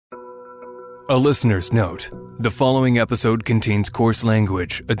A listener's note. The following episode contains coarse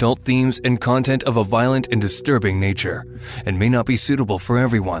language, adult themes, and content of a violent and disturbing nature, and may not be suitable for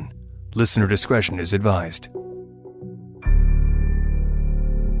everyone. Listener discretion is advised.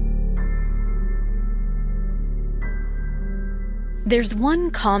 There's one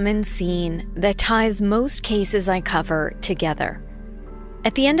common scene that ties most cases I cover together.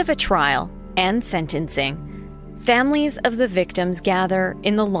 At the end of a trial and sentencing, families of the victims gather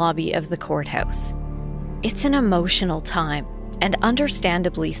in the lobby of the courthouse. It's an emotional time, and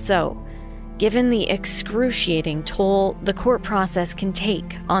understandably so, given the excruciating toll the court process can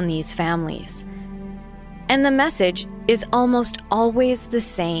take on these families. And the message is almost always the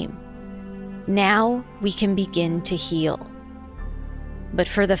same. Now we can begin to heal. But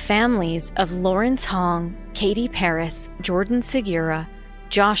for the families of Lawrence Hong, Katie Paris, Jordan Segura,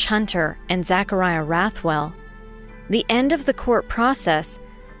 Josh Hunter, and Zachariah Rathwell, the end of the court process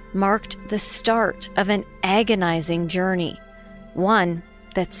marked the start of an agonizing journey, one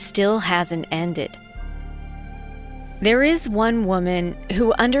that still hasn't ended. There is one woman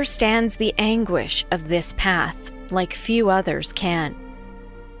who understands the anguish of this path like few others can.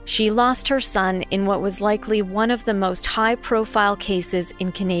 She lost her son in what was likely one of the most high-profile cases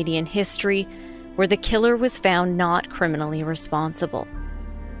in Canadian history, where the killer was found not criminally responsible.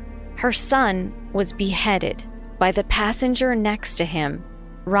 Her son was beheaded by the passenger next to him,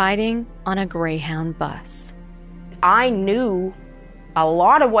 riding on a Greyhound bus. I knew a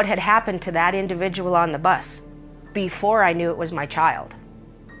lot of what had happened to that individual on the bus before I knew it was my child.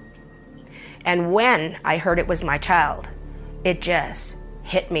 And when I heard it was my child, it just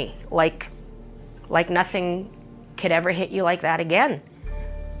hit me like nothing could ever hit you like that again.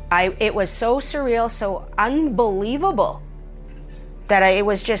 It was so surreal, so unbelievable that it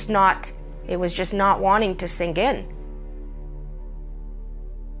was just not wanting to sink in.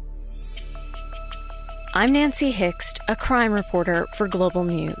 I'm Nancy Hixt, a crime reporter for Global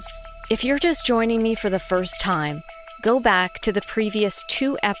News. If you're just joining me for the first time, go back to the previous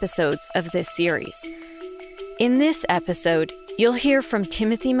 2 episodes of this series. In this episode, you'll hear from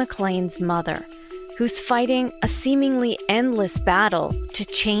Timothy McLean's mother, who's fighting a seemingly endless battle to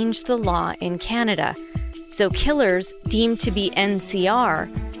change the law in Canada, so killers deemed to be NCR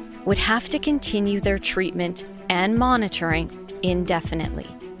would have to continue their treatment and monitoring indefinitely.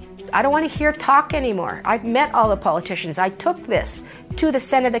 I don't want to hear talk anymore. I've met all the politicians. I took this to the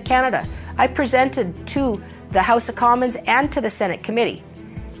Senate of Canada. I presented to the House of Commons and to the Senate committee.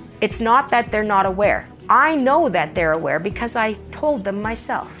 It's not that they're not aware. I know that they're aware because I told them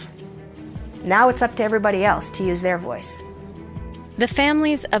myself. Now it's up to everybody else to use their voice. The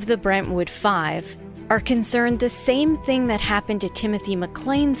families of the Brentwood Five are concerned the same thing that happened to Timothy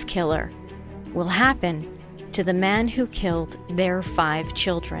McLean's killer will happen to the man who killed their 5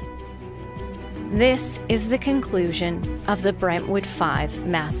 children. This is the conclusion of the Brentwood Five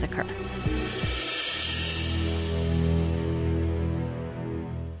massacre.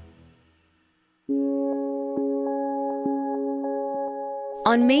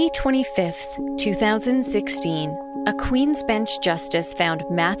 On May 25th, 2016, a Queen's Bench justice found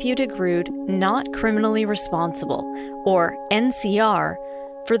Matthew DeGrood not criminally responsible, or NCR,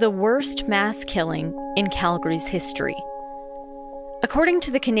 for the worst mass killing in Calgary's history. According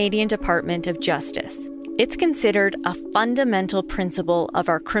to the Canadian Department of Justice, it's considered a fundamental principle of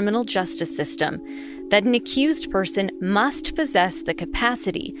our criminal justice system that an accused person must possess the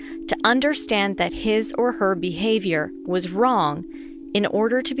capacity to understand that his or her behavior was wrong in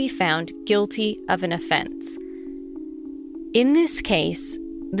order to be found guilty of an offense. In this case,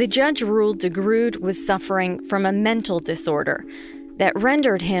 the judge ruled DeGrood was suffering from a mental disorder that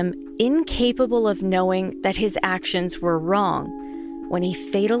rendered him incapable of knowing that his actions were wrong when he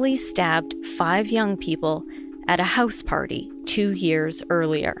fatally stabbed 5 young people at a house party 2 years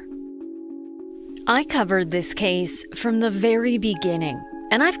earlier. I covered this case from the very beginning,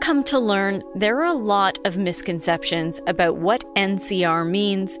 and I've come to learn there are a lot of misconceptions about what NCR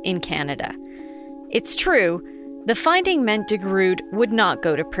means in Canada. It's true, the finding meant DeGrood would not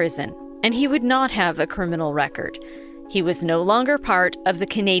go to prison, and he would not have a criminal record. He was no longer part of the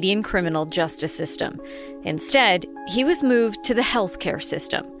Canadian criminal justice system. Instead, he was moved to the healthcare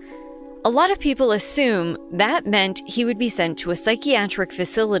system. A lot of people assume that meant he would be sent to a psychiatric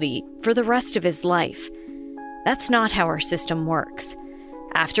facility for the rest of his life. That's not how our system works.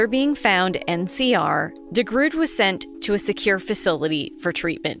 After being found NCR, DeGrood was sent to a secure facility for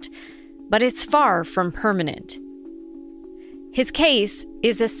treatment, but it's far from permanent. His case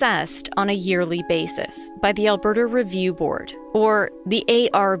is assessed on a yearly basis by the Alberta Review Board, or the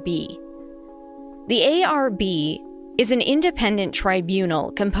ARB. The ARB is an independent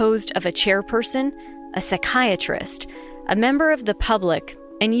tribunal composed of a chairperson, a psychiatrist, a member of the public,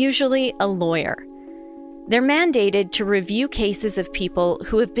 and usually a lawyer. They're mandated to review cases of people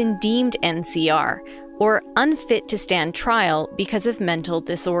who have been deemed NCR or unfit to stand trial because of mental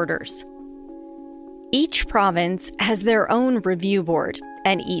disorders. Each province has their own review board,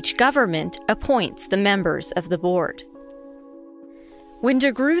 and each government appoints the members of the board. When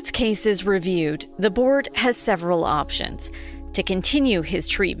de Groote's case is reviewed, the board has several options: to continue his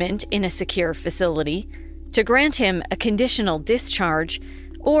treatment in a secure facility, to grant him a conditional discharge,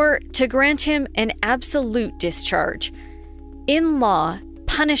 or to grant him an absolute discharge. In law,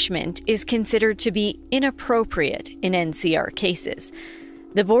 punishment is considered to be inappropriate in NCR cases.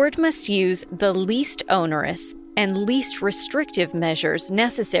 The board must use the least onerous and least restrictive measures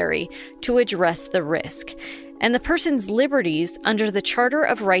necessary to address the risk, and the person's liberties under the Charter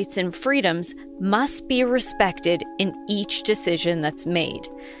of Rights and Freedoms must be respected in each decision that's made.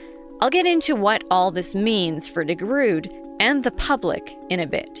 I'll get into what all this means for de Groote and the public in a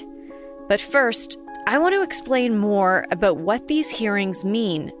bit. But first, I want to explain more about what these hearings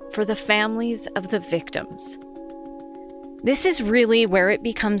mean for the families of the victims. This is really where it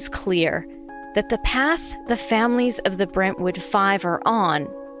becomes clear that the path the families of the Brentwood Five are on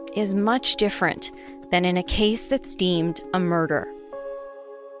is much different than in a case that's deemed a murder.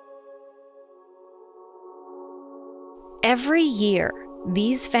 Every year,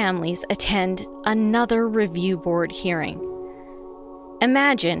 these families attend another review board hearing.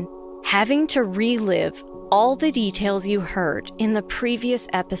 Imagine having to relive all the details you heard in the previous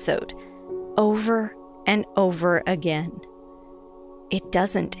episode over and over again. It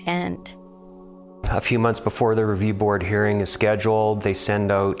doesn't end. A few months before the review board hearing is scheduled, they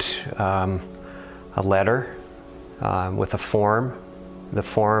send out a letter with a form. The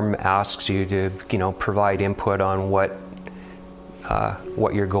form asks you to, provide input on what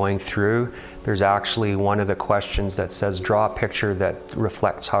you're going through. There's actually one of the questions that says, draw a picture that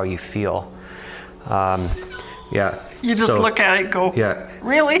reflects how you feel. Yeah. You just look at it and go, yeah.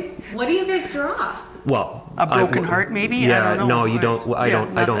 Really? What do you guys draw? Well, a broken heart, maybe? Yeah, I don't know. no, you don't. I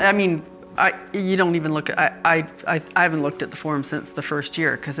don't. I mean, you don't even look at. I haven't looked at the form since the first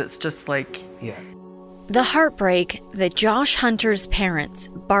year because it's just like. Yeah. The heartbreak that Josh Hunter's parents,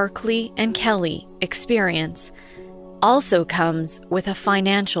 Barclay and Kelly, experience also comes with a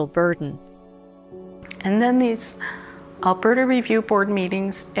financial burden. And then these Alberta Review Board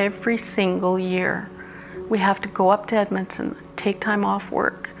meetings every single year. We have to go up to Edmonton, take time off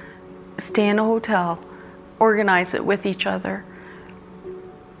work, stay in a hotel, organize it with each other,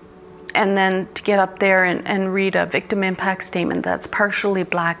 and then to get up there and read a victim impact statement that's partially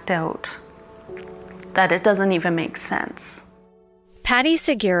blacked out, that it doesn't even make sense. Patty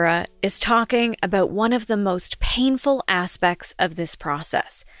Segura is talking about one of the most painful aspects of this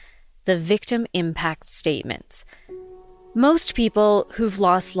process, the victim impact statements. Most people who've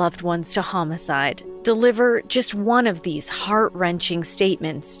lost loved ones to homicide deliver just one of these heart-wrenching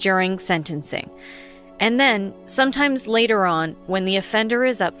statements during sentencing, and then sometimes later on when the offender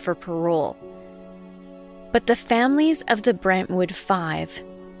is up for parole. But the families of the Brentwood Five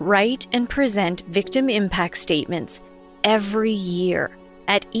write and present victim impact statements every year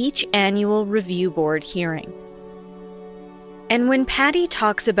at each annual review board hearing. And when Patty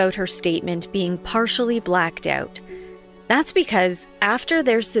talks about her statement being partially blacked out, that's because after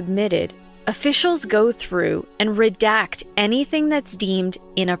they're submitted, officials go through and redact anything that's deemed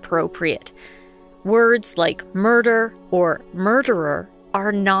inappropriate. Words like murder or murderer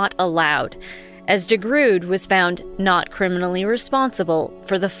are not allowed, as de Groote was found not criminally responsible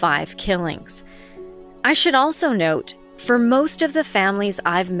for the 5 killings. I should also note, for most of the families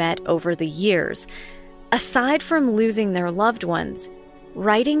I've met over the years, aside from losing their loved ones,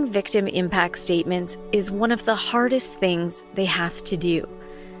 writing victim impact statements is one of the hardest things they have to do.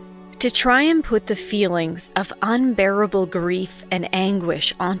 To try and put the feelings of unbearable grief and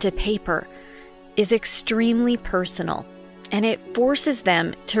anguish onto paper is extremely personal, and it forces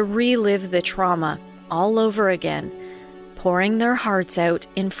them to relive the trauma all over again, pouring their hearts out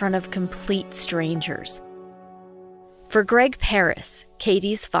in front of complete strangers. For Greg Paris,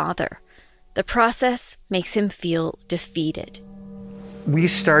 Katie's father, the process makes him feel defeated. We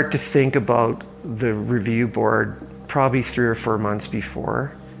start to think about the review board probably 3 or 4 months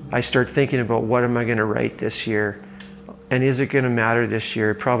before. I start thinking about what am I going to write this year? And is it going to matter this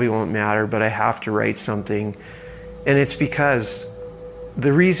year? It probably won't matter, but I have to write something. And it's because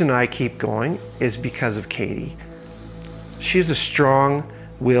the reason I keep going is because of Katie. She's a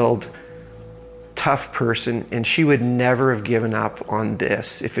strong-willed, tough person, and she would never have given up on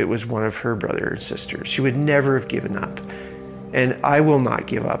this if it was one of her brother and sisters. She would never have given up. And I will not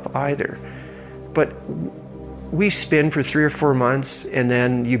give up either. But we spin for 3 or 4 months, and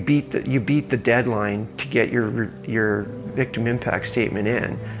then you beat the deadline to get your victim impact statement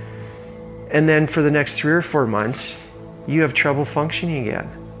in. And then for the next 3 or 4 months, you have trouble functioning again.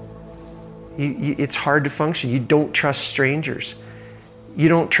 It's hard to function. You don't trust strangers. You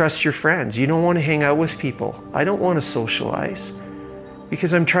don't trust your friends. You don't want to hang out with people. I don't want to socialize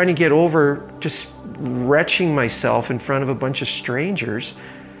because I'm trying to get over just retching myself in front of a bunch of strangers.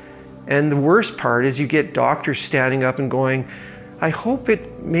 And the worst part is you get doctors standing up and going, I hope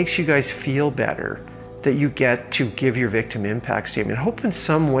it makes you guys feel better that you get to give your victim impact statement. I hope in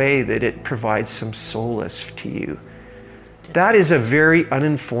some way that it provides some solace to you. That is a very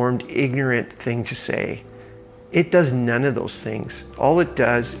uninformed, ignorant thing to say. It does none of those things. All it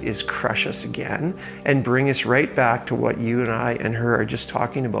does is crush us again and bring us right back to what you and I and her are just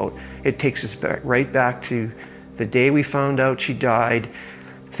talking about. It takes us right back to the day we found out she died,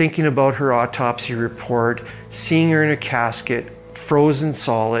 thinking about her autopsy report, seeing her in a casket, frozen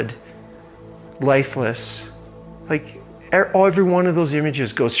solid, lifeless. Like every one of those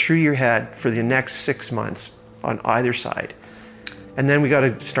images goes through your head for the next 6 months on either side. And then we got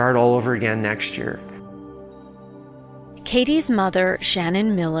to start all over again next year. Katie's mother,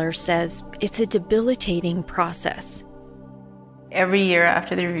 Shannon Miller, says it's a debilitating process. Every year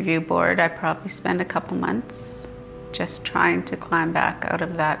after the review board, I probably spend a couple months just trying to climb back out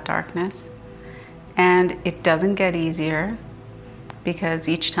of that darkness. And it doesn't get easier because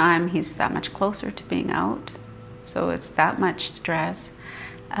each time he's that much closer to being out. So it's that much stress.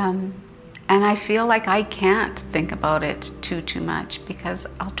 And I feel like I can't think about it too much because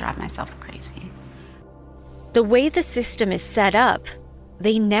I'll drive myself crazy. The way the system is set up,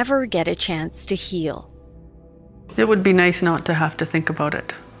 they never get a chance to heal. It would be nice not to have to think about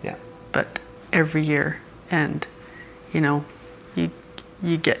it. Yeah. But every year, and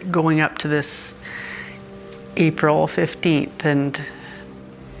you get going up to this April 15th, and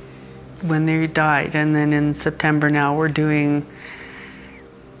when they died, and then in September now we're doing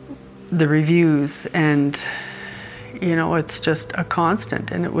the reviews, and it's just a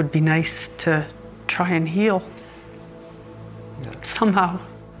constant, and it would be nice to try and heal somehow.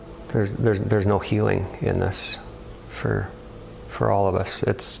 There's no healing in this for all of us.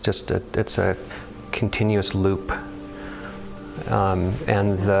 It's just it's a continuous loop,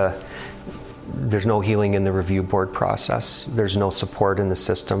 and there's no healing in the review board process. There's no support in the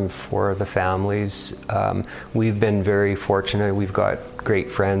system for the families. We've been very fortunate. We've got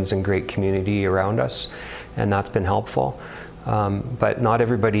great friends and great community around us, and that's been helpful. But not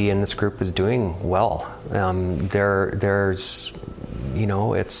everybody in this group is doing well. There's,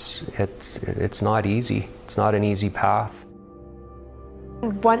 it's not easy. It's not an easy path.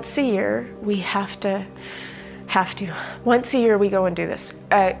 Once a year, we have to. Once a year, we go and do this.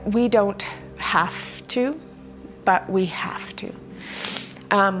 We don't have to, but we have to.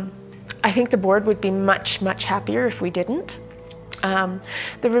 I think the board would be much happier if we didn't.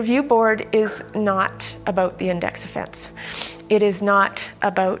 The review board is not about the index offense. It is not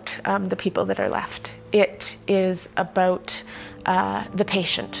about the people that are left. It is about the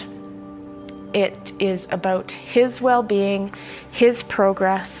patient. It is about his well-being, his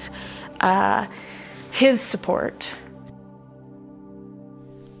progress, his support.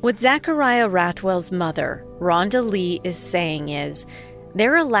 What Zachariah Rathwell's mother, Rhonda Lee, is saying is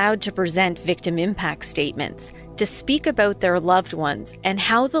they're allowed to present victim impact statements, to speak about their loved ones and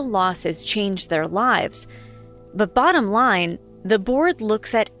how the loss has changed their lives. But bottom line, the board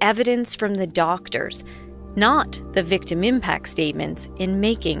looks at evidence from the doctors, not the victim impact statements, in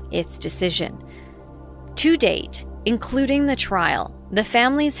making its decision. To date, including the trial, the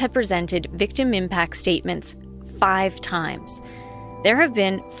families have presented victim impact statements 5 times. There have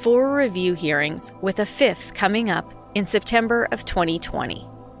been 4 review hearings, with a 5th coming up in September of 2020.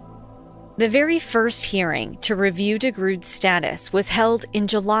 The very first hearing to review DeGroode's status was held in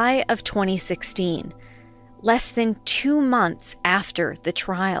July of 2016, less than 2 months after the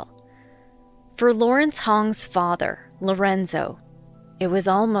trial. For Lawrence Hong's father, Lorenzo, it was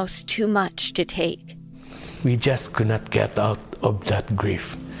almost too much to take. We just could not get out of that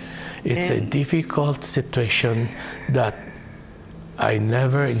grief. It's a difficult situation that I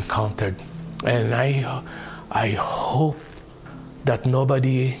never encountered, and I hope that no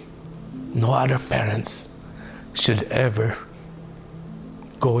other parents should ever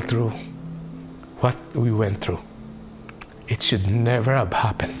go through what we went through. It should never have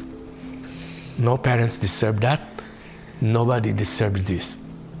happened. No parents deserve that. Nobody deserves this.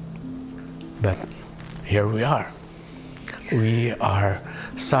 But here we are. We are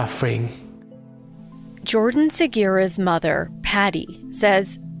suffering. Jordan Segura's mother, Patty,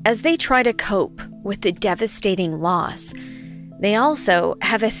 says as they try to cope with the devastating loss, they also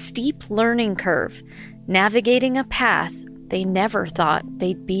have a steep learning curve, navigating a path they never thought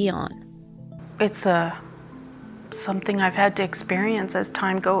they'd be on. It's something I've had to experience as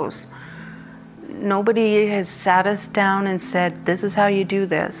time goes. Nobody has sat us down and said, this is how you do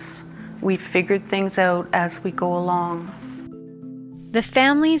this. We figured things out as we go along. The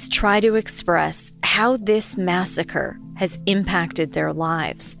families try to express how this massacre has impacted their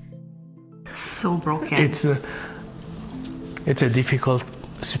lives. So broken. It's a difficult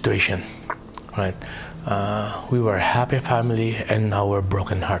situation, right? We were a happy family, and now we're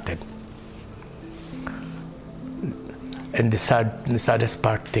brokenhearted. And the saddest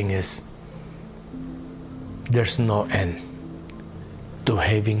part thing is, there's no end to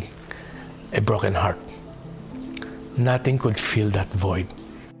having a broken heart. Nothing could fill that void.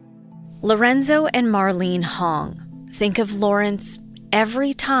 Lorenzo and Marlene Hong think of Lawrence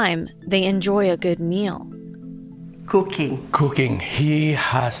every time they enjoy a good meal. Cooking. He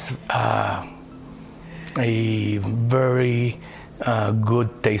has a very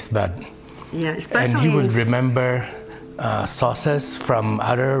good taste bud. Yeah, especially. And he would remember sauces from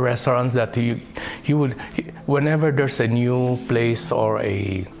other restaurants that he would, whenever there's a new place or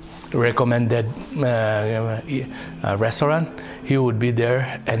a recommended restaurant, he would be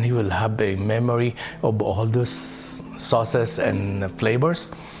there and he will have a memory of all those sauces and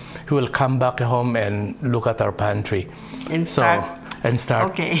flavors. He will come back home and look at our pantry And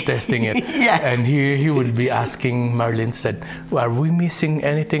start testing it. Yes. And he will be asking, Marlene said, are we missing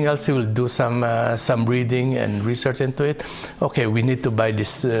anything else? He will do some reading and research into it. Okay, we need to buy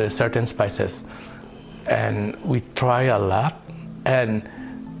this certain spices. And we try a lot, and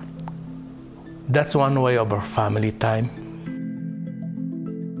that's one way of our family time.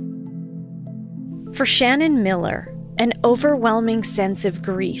 For Shannon Miller, an overwhelming sense of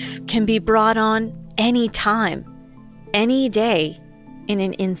grief can be brought on any time, any day, in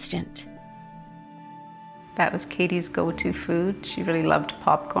an instant. That was Katie's go-to food. She really loved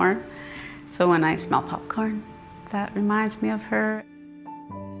popcorn. So when I smell popcorn, that reminds me of her.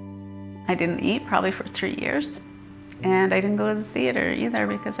 I didn't eat probably for 3 years. And I didn't go to the theater either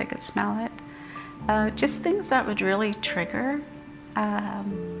because I could smell it. Just things that would really trigger.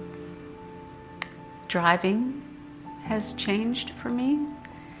 Driving has changed for me.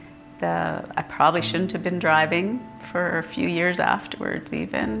 I probably shouldn't have been driving for a few years afterwards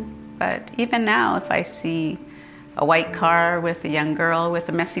even. But even now, if I see a white car with a young girl with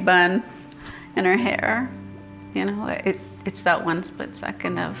a messy bun in her hair, you know, it's that one split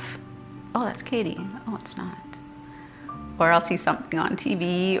second of, oh, that's Katie. Oh, it's not. Or I'll see something on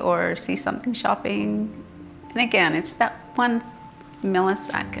TV or see something shopping. And again, it's that one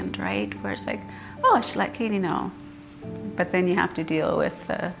millisecond, right? Where it's like, oh, I should let Katie know. But then you have to deal with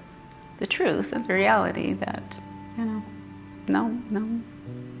the truth and the reality that, you know, no,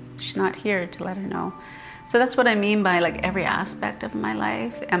 she's not here to let her know. So that's what I mean by like every aspect of my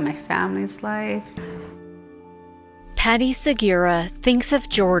life and my family's life. Patty Segura thinks of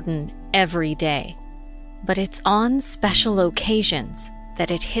Jordan every day, but it's on special occasions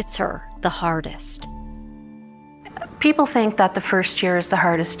that it hits her the hardest. People think that the first year is the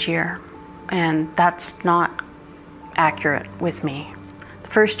hardest year, and that's not accurate with me. The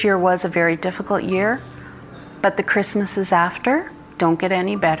first year was a very difficult year, but the Christmases after don't get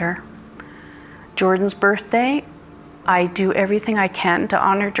any better. Jordan's birthday, I do everything I can to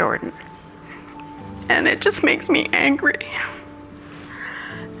honor Jordan. And it just makes me angry.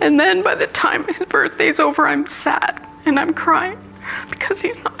 And then by the time his birthday's over, I'm sad and I'm crying because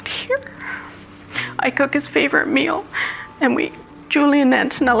he's not here. I cook his favorite meal, and Julie and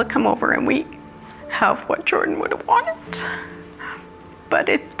Antonella come over and we have what Jordan would have wanted. But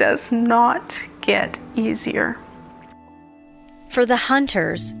it does not get easier. For the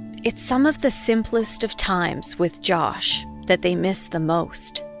Hunters, it's some of the simplest of times with Josh that they miss the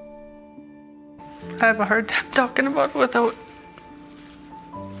most. I have a hard time talking about it without...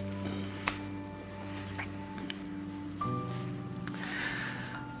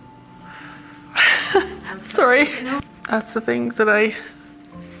 Sorry. That's the things that I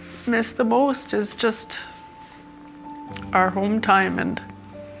miss the most, is just our home time. And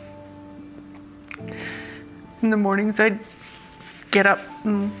in the mornings I'd get up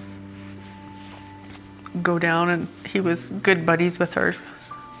and go down, and he was good buddies with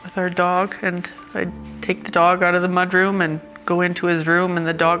our dog, and I'd take the dog out of the mudroom and go into his room, and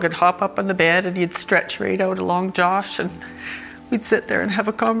the dog would hop up on the bed and he'd stretch right out along Josh, and we'd sit there and have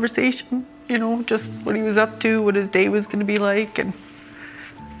a conversation. you know, just what he was up to, what his day was going to be like, and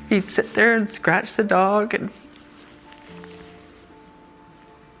he'd sit there and scratch the dog and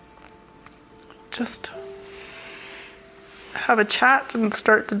just have a chat and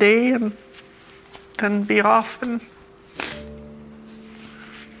start the day and then be off. And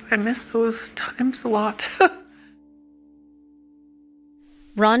I miss those times a lot.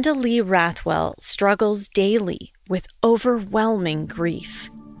 Rhonda Lee Rathwell struggles daily with overwhelming grief.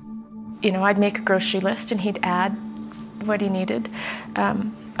 You know, I'd make a grocery list and he'd add what he needed.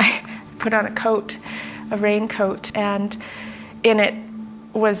 I put on a coat, a raincoat, and in it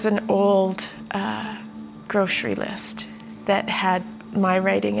was an old grocery list that had my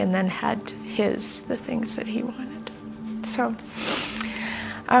writing and then had the things that he wanted. So,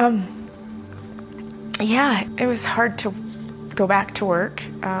 yeah, it was hard to go back to work,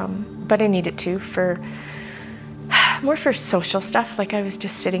 but I needed to more for social stuff. Like, I was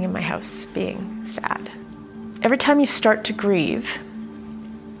just sitting in my house being sad. Every time you start to grieve,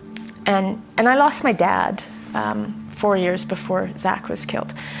 and I lost my dad 4 years before Zach was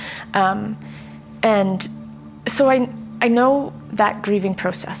killed, and so I know that grieving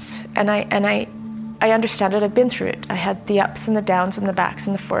process, and I understand it. I've been through it. I had the ups and the downs and the backs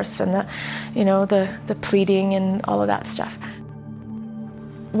and the forths and the pleading and all of that stuff.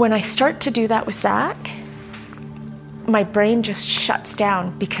 When I start to do that with Zach, my brain just shuts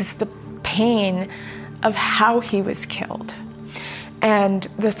down because the pain of how he was killed and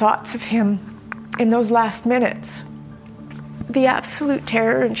the thoughts of him in those last minutes, the absolute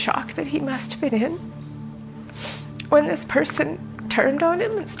terror and shock that he must have been in when this person turned on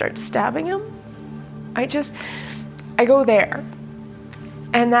him and started stabbing him. I go there,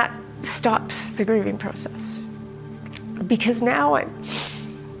 and that stops the grieving process, because now I'm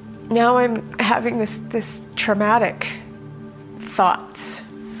having this traumatic thoughts,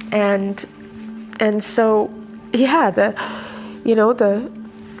 and so yeah, the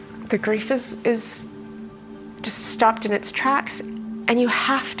grief is just stopped in its tracks, and you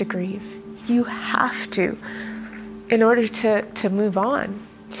have to grieve. You have to, in order to move on.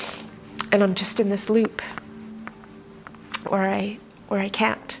 And I'm just in this loop where I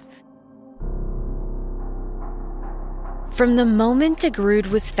can't. From the moment DeGrood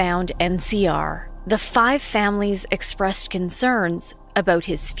was found NCR, the 5 families expressed concerns about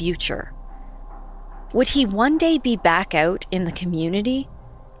his future. Would he one day be back out in the community?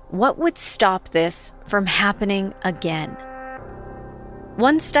 What would stop this from happening again?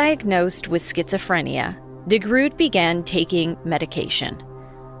 Once diagnosed with schizophrenia, DeGrood began taking medication.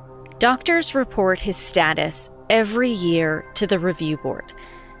 Doctors report his status every year to the review board,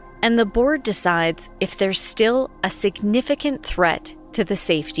 and the board decides if there's still a significant threat to the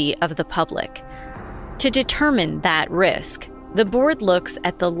safety of the public. To determine that risk, the board looks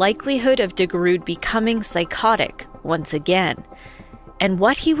at the likelihood of DeGrood becoming psychotic once again, and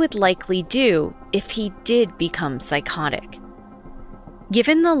what he would likely do if he did become psychotic.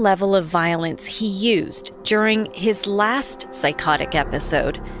 Given the level of violence he used during his last psychotic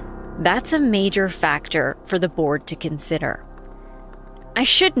episode, that's a major factor for the board to consider. I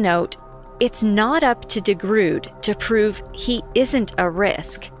should note, it's not up to DeGrood to prove he isn't a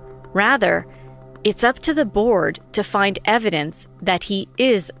risk. Rather, it's up to the board to find evidence that he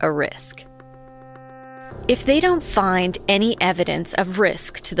is a risk. If they don't find any evidence of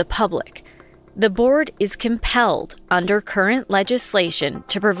risk to the public, the board is compelled under current legislation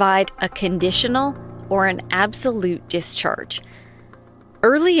to provide a conditional or an absolute discharge.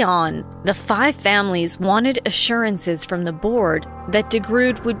 Early on, the 5 families wanted assurances from the board that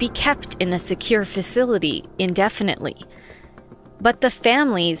DeGrood would be kept in a secure facility indefinitely. But the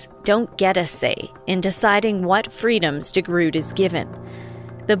families don't get a say in deciding what freedoms DeGrood is given.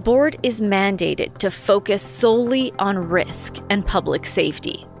 The board is mandated to focus solely on risk and public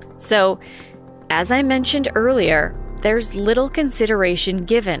safety. So, as I mentioned earlier, there's little consideration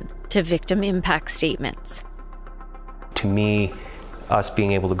given to victim impact statements. To me, us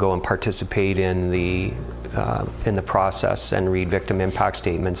being able to go and participate in the process and read victim impact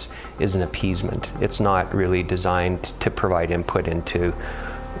statements is an appeasement. It's not really designed to provide input into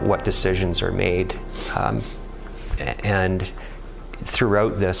what decisions are made. And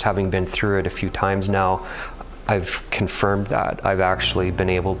throughout this, having been through it a few times now, I've confirmed that. I've actually been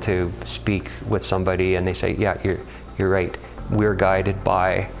able to speak with somebody and they say, yeah, you're right. We're guided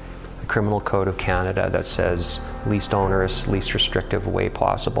by the Criminal Code of Canada that says least onerous, least restrictive way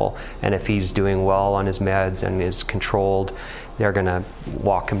possible. And if he's doing well on his meds and is controlled, they're gonna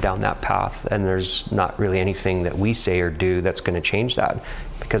walk him down that path. And there's not really anything that we say or do that's gonna change that,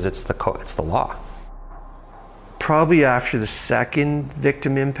 because it's the law. probably after the second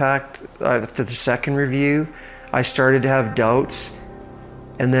victim impact, after the second review, I started to have doubts.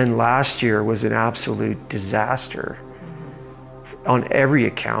 And then last year was an absolute disaster on every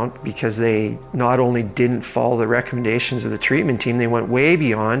account, because they not only didn't follow the recommendations of the treatment team, they went way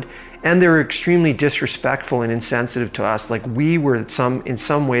beyond, and they were extremely disrespectful and insensitive to us, like we were in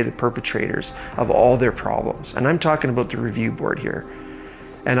some way the perpetrators of all their problems. And I'm talking about the review board here.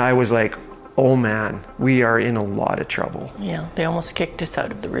 And I was like, oh man, we are in a lot of trouble. Yeah, they almost kicked us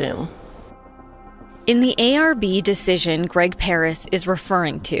out of the room. In the ARB decision Greg Paris is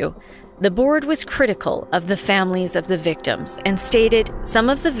referring to, the board was critical of the families of the victims and stated some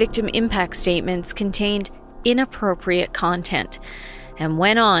of the victim impact statements contained inappropriate content, and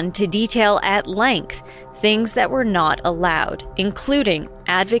went on to detail at length things that were not allowed, including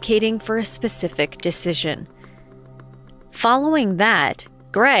advocating for a specific decision. Following that,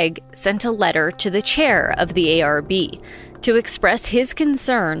 Greg sent a letter to the chair of the ARB to express his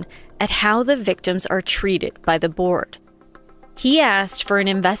concern at how the victims are treated by the board. He asked for an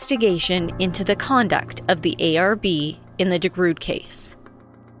investigation into the conduct of the ARB in the DeGroote case.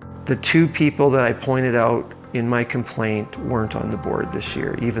 The two people that I pointed out in my complaint weren't on the board this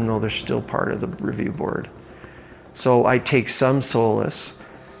year, even though they're still part of the review board. So I take some solace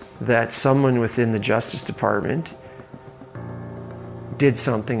that someone within the Justice Department did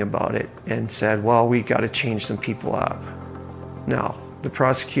something about it and said, well, we got to change some people up. Now, the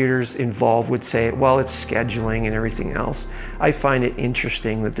prosecutors involved would say, well, it's scheduling and everything else. I find it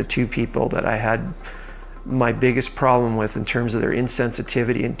interesting that the two people that I had my biggest problem with in terms of their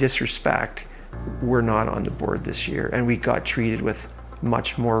insensitivity and disrespect were not on the board this year. And we got treated with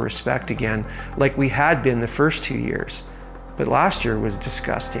much more respect again, like we had been the first 2 years. But last year was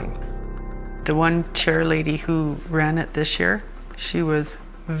disgusting. The one chair lady who ran it this year, she was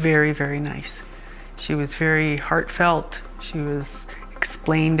very, very nice. She was very heartfelt. She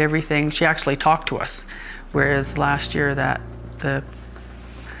explained everything. She actually talked to us, whereas last year that the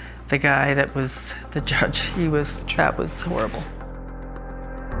guy that was the judge, that was horrible.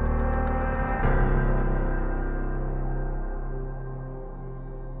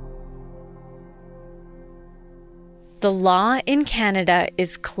 The law in Canada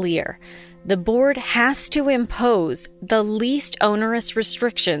is clear. The board has to impose the least onerous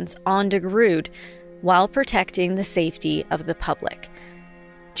restrictions on DeGroote while protecting the safety of the public.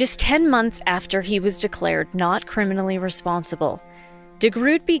 Just 10 months after he was declared not criminally responsible,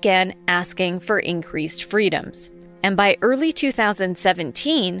 DeGroote began asking for increased freedoms, and by early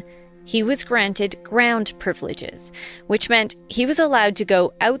 2017, he was granted ground privileges, which meant he was allowed to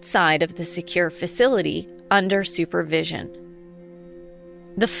go outside of the secure facility under supervision.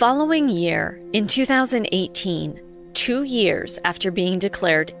 The following year, in 2018, 2 years after being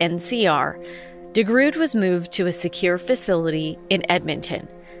declared NCR, DeGroote was moved to a secure facility in Edmonton,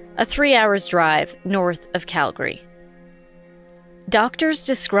 a 3 hours drive north of Calgary. Doctors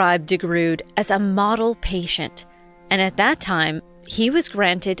described DeGroote as a model patient, and at that time, he was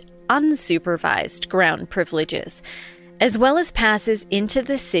granted unsupervised ground privileges, as well as passes into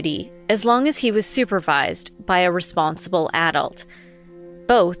the city as long as he was supervised by a responsible adult.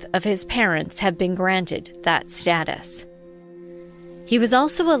 Both of his parents have been granted that status. He was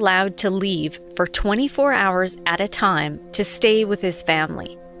also allowed to leave for 24 hours at a time to stay with his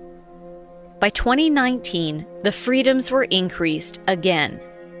family. By 2019, the freedoms were increased again,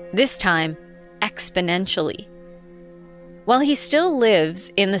 this time exponentially. While he still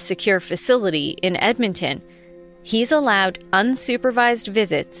lives in the secure facility in Edmonton, he's allowed unsupervised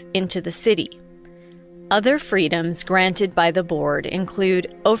visits into the city. Other freedoms granted by the board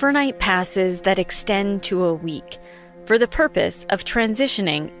include overnight passes that extend to a week for the purpose of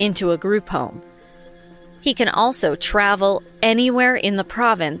transitioning into a group home. He can also travel anywhere in the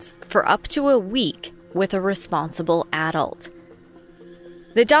province for up to a week with a responsible adult.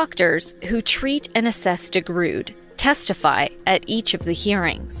 The doctors who treat and assess DeGroote testify at each of the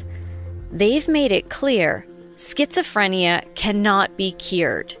hearings. They've made it clear schizophrenia cannot be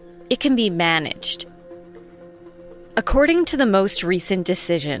cured. It can be managed. According to the most recent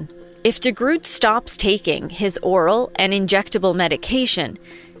decision, if DeGroote stops taking his oral and injectable medication,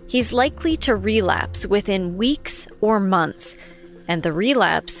 he's likely to relapse within weeks or months, and the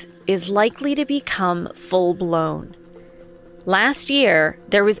relapse is likely to become full-blown. Last year,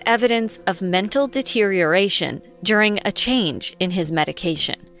 there was evidence of mental deterioration during a change in his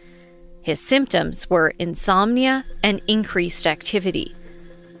medication. His symptoms were insomnia and increased activity.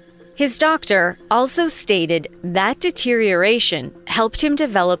 His doctor also stated that deterioration helped him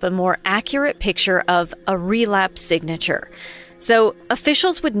develop a more accurate picture of a relapse signature, so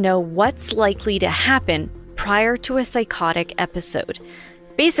officials would know what's likely to happen prior to a psychotic episode.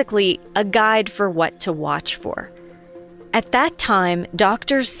 Basically, a guide for what to watch for. At that time,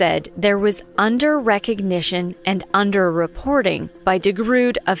 doctors said there was under-recognition and under-reporting by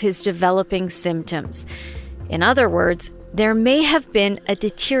DeGrood of his developing symptoms. In other words, there may have been a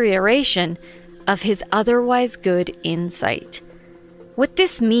deterioration of his otherwise good insight. What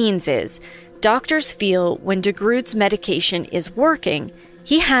this means is, doctors feel when DeGrood's medication is working,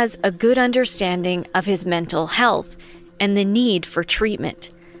 he has a good understanding of his mental health and the need for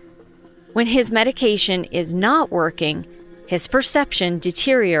treatment. When his medication is not working, his perception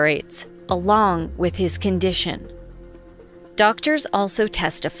deteriorates along with his condition. Doctors also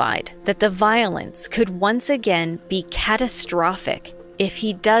testified that the violence could once again be catastrophic if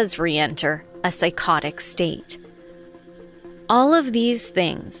he does re-enter a psychotic state. All of these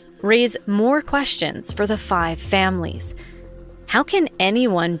things raise more questions for the 5 families. How can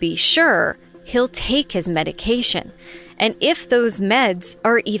anyone be sure he'll take his medication, and if those meds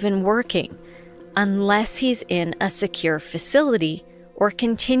are even working, unless he's in a secure facility or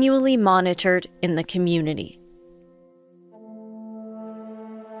continually monitored in the community?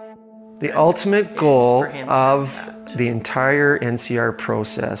 The ultimate goal of the entire NCR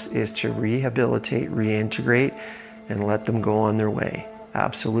process is to rehabilitate, reintegrate, and let them go on their way.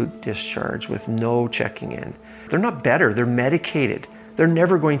 Absolute discharge with no checking in. They're not better, they're medicated. They're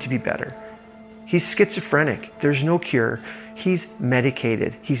never going to be better. He's schizophrenic, there's no cure. He's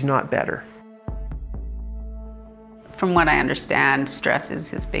medicated, he's not better. From what I understand, stress is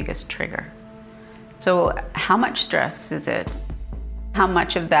his biggest trigger. So how much stress is it? How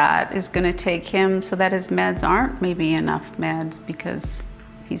much of that is going to take him so that his meds aren't maybe enough meds because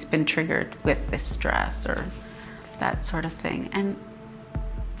he's been triggered with this stress or that sort of thing? And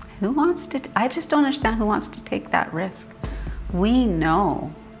who wants to, I just don't understand who wants to take that risk. We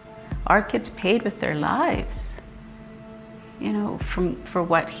know our kids paid with their lives, you know, for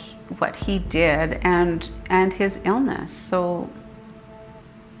what he did and his illness. So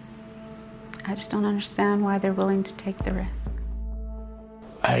I just don't understand why they're willing to take the risk.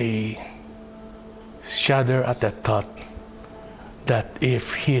 I shudder at the thought that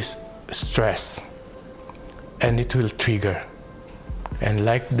if he's stressed and it will trigger, and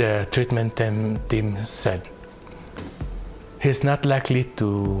like the treatment team said, he's not likely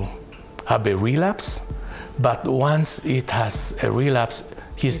to have a relapse, but once it has a relapse,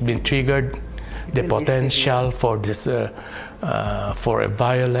 he's been triggered, the potential for this for a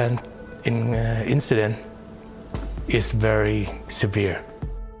violent incident is very severe.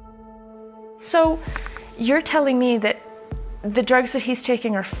 So you're telling me that the drugs that he's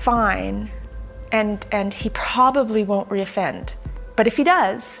taking are fine and he probably won't reoffend. But if he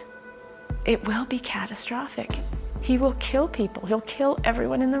does, it will be catastrophic. He will kill people. He'll kill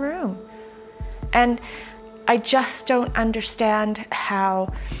everyone in the room. And I just don't understand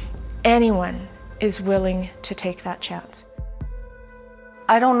how anyone is willing to take that chance.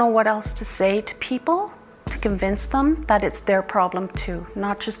 I don't know what else to say to people to convince them that it's their problem too,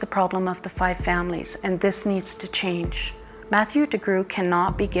 not just the problem of the 5 families, and this needs to change. Matthew DeGrood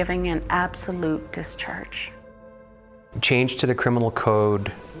cannot be giving an absolute discharge. Change to the criminal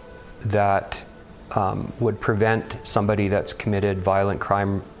code that would prevent somebody that's committed violent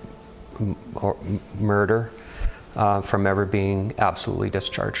crime or murder from ever being absolutely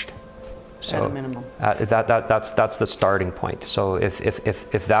discharged. So at a minimum. That's the starting point. So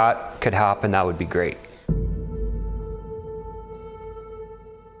if that could happen, that would be great.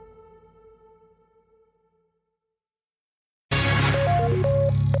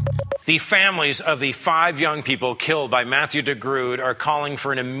 The families of the 5 young people killed by Matthew DeGrood are calling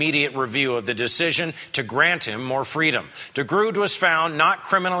for an immediate review of the decision to grant him more freedom. DeGrood was found not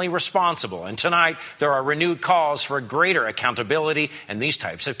criminally responsible, and tonight there are renewed calls for greater accountability in these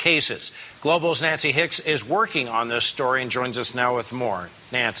types of cases. Global's Nancy Hixt is working on this story and joins us now with more.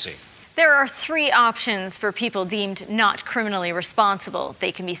 Nancy. There are 3 options for people deemed not criminally responsible.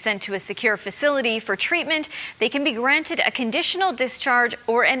 They can be sent to a secure facility for treatment, they can be granted a conditional discharge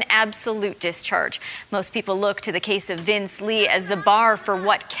or an absolute discharge. Most people look to the case of Vince Lee as the bar for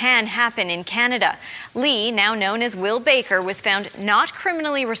what can happen in Canada. Lee, now known as Will Baker, was found not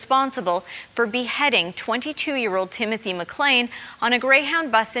criminally responsible for beheading 22-year-old Timothy McLean on a Greyhound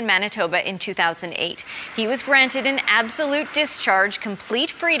bus in Manitoba in 2008. He was granted an absolute discharge,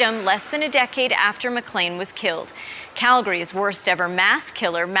 complete freedom, less than a decade after McLean was killed. Calgary's worst ever mass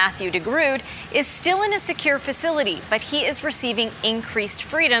killer, Matthew DeGrood, is still in a secure facility, but he is receiving increased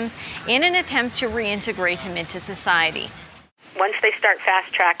freedoms in an attempt to reintegrate him into society. Once they start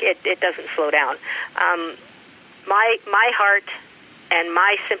fast track, it doesn't slow down. My heart And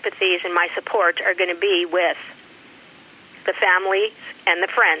my sympathies and my support are going to be with the families and the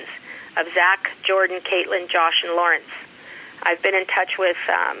friends of Zach, Jordan, Caitlin, Josh, and Lawrence. I've been in touch with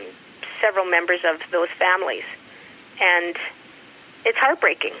several members of those families, and it's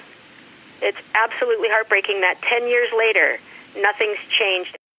heartbreaking. It's absolutely heartbreaking that 10 years later, nothing's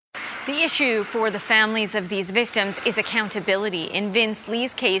changed. The issue for the families of these victims is accountability. In Vince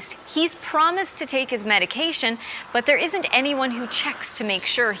Lee's case, he's promised to take his medication, but there isn't anyone who checks to make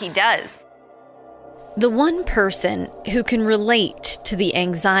sure he does. The one person who can relate to the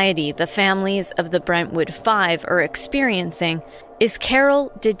anxiety the families of the Brentwood Five are experiencing is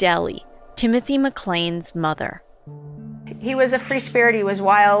Carol Delley, Timothy McLean's mother. He was a free spirit. He was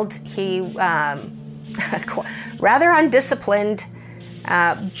wild. He rather undisciplined,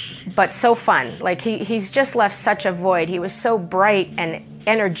 but so fun. Like he's just left such a void. He was so bright and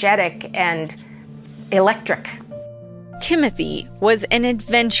energetic and electric. Timothy was an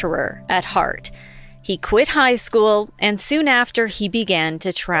adventurer at heart. He quit high school, and soon after he began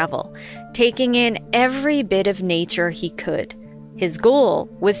to travel, taking in every bit of nature he could. His goal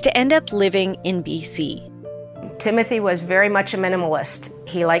was to end up living in BC. Timothy was very much a minimalist.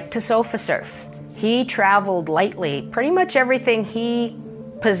 He liked to sofa surf. He traveled lightly. Pretty much everything he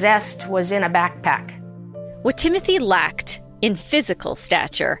possessed was in a backpack. What Timothy lacked in physical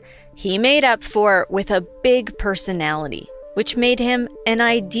stature, he made up for with a big personality, which made him an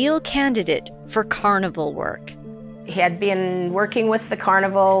ideal candidate for carnival work. He had been working with the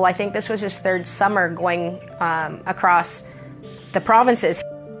carnival. I think this was his third summer going across the provinces.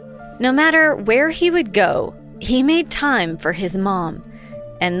 No matter where he would go, he made time for his mom,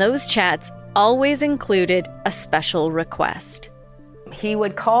 and those chats always included a special request. He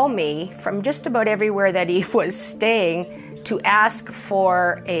would call me from just about everywhere that he was staying to ask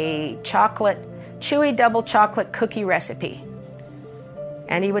for a chewy double chocolate cookie recipe.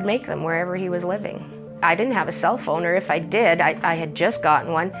 And he would make them wherever he was living. I didn't have a cell phone, or if I did, I had just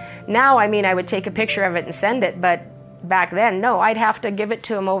gotten one. Now, I would take a picture of it and send it, but back then, no, I'd have to give it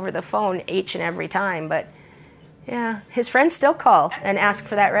to him over the phone each and every time. But yeah, his friends still call and ask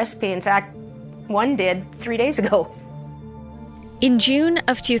for that recipe. In fact, one did 3 days ago. In June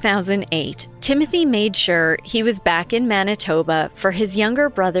of 2008, Timothy made sure he was back in Manitoba for his younger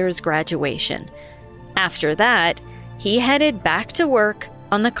brother's graduation. After that, he headed back to work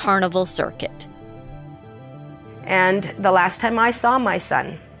on the carnival circuit. And the last time I saw my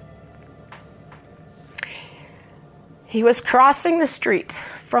son, he was crossing the street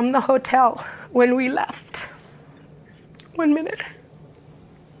from the hotel when we left. 1 minute.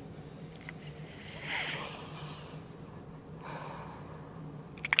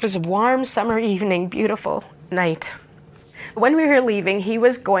 It was a warm summer evening, beautiful night. When we were leaving, he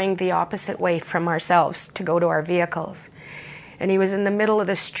was going the opposite way from ourselves to go to our vehicles. And he was in the middle of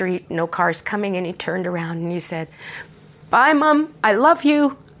the street, no cars coming, and he turned around and he said, "Bye, Mom, I love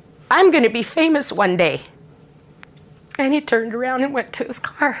you. I'm going to be famous one day." And he turned around and went to his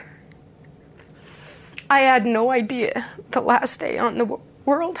car. I had no idea the last day on the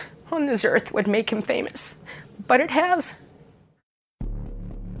world, on this earth, would make him famous. But it has.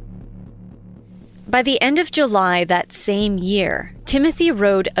 By the end of July that same year, Timothy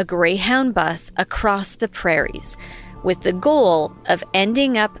rode a Greyhound bus across the prairies with the goal of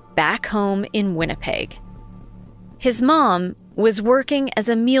ending up back home in Winnipeg. His mom was working as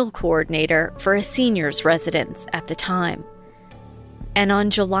a meal coordinator for a seniors residence at the time. And on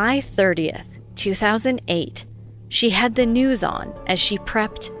July 30th, 2008, she had the news on as she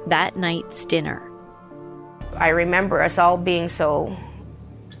prepped that night's dinner. I remember us all being so,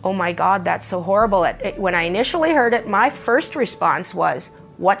 "Oh my God, that's so horrible." When I initially heard it, my first response was,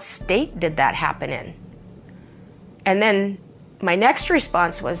 "What state did that happen in?" And then my next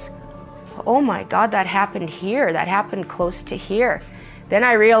response was, "Oh my God, that happened here. That happened close to here." Then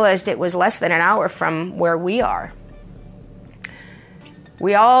I realized it was less than an hour from where we are.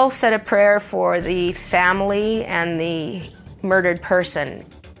 We all said a prayer for the family and the murdered person.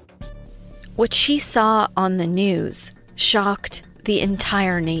 What she saw on the news shocked the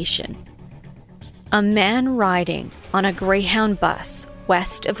entire nation. A man riding on a Greyhound bus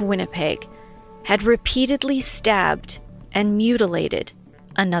west of Winnipeg had repeatedly stabbed and mutilated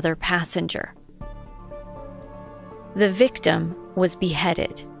another passenger. The victim was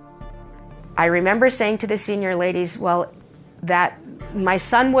beheaded. I remember saying to the senior ladies, well, that my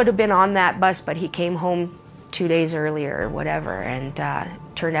son would have been on that bus, but he came home 2 days earlier or whatever, and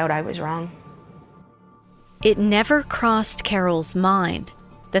turned out I was wrong. It never crossed Carol's mind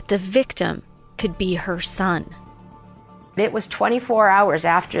that the victim could be her son. It was 24 hours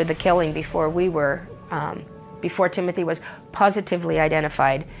after the killing before we were, before Timothy was positively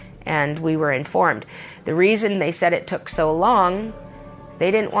identified, and we were informed. The reason they said it took so long, they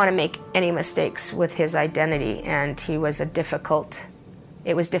didn't want to make any mistakes with his identity, and it was difficult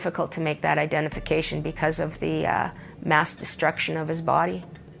to make that identification because of the mass destruction of his body.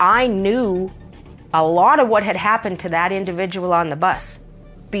 I knew a lot of what had happened to that individual on the bus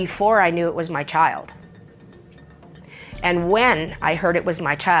before I knew it was my child. And when I heard it was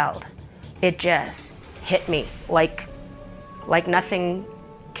my child, it just hit me like nothing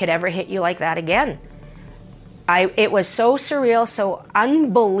could ever hit you like that again. It was so surreal, so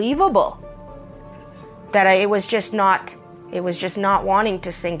unbelievable that it was just not wanting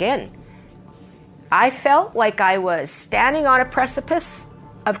to sink in. I felt like I was standing on a precipice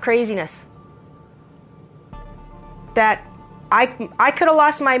of craziness. That I could have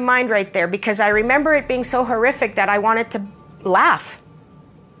lost my mind right there, because I remember it being so horrific that I wanted to laugh.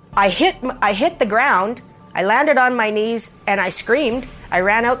 I hit the ground, I landed on my knees, and I screamed. I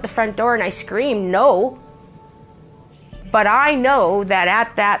ran out the front door and I screamed, no. But I know that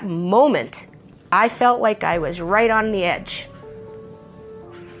at that moment, I felt like I was right on the edge.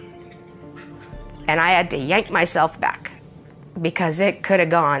 And I had to yank myself back, because it could have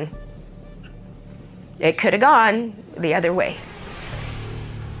gone. It could have gone the other way.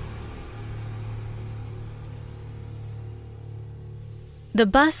 The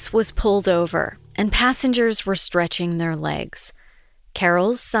bus was pulled over, and passengers were stretching their legs.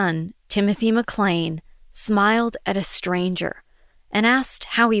 Carol's son, Timothy McLean, smiled at a stranger and asked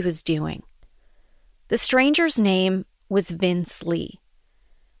how he was doing. The stranger's name was Vince Lee.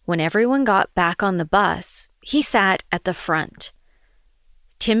 When everyone got back on the bus, he sat at the front.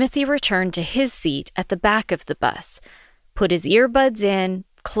 Timothy returned to his seat at the back of the bus, put his earbuds in,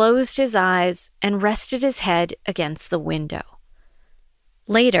 closed his eyes, and rested his head against the window.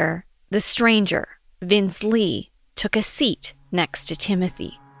 Later, the stranger, Vince Lee, took a seat next to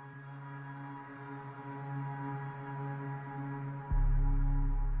Timothy.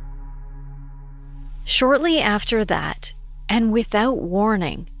 Shortly after that, and without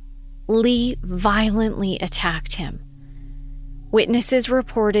warning, Lee violently attacked him. Witnesses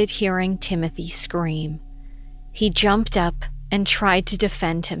reported hearing Timothy scream. He jumped up and tried to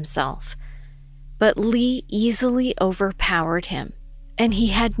defend himself, but Lee easily overpowered him, and he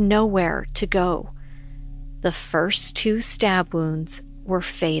had nowhere to go. The first 2 stab wounds were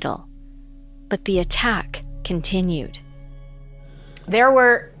fatal, but the attack continued. There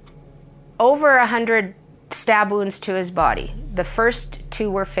were over 100 stab wounds to his body. The first 2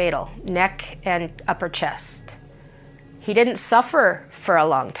 were fatal, neck and upper chest. He didn't suffer for a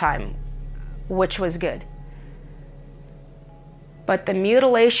long time, which was good. But the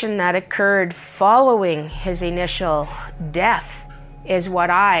mutilation that occurred following his initial death is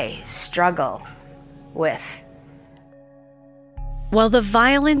what I struggle with. While the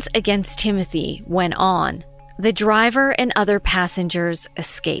violence against Timothy went on, the driver and other passengers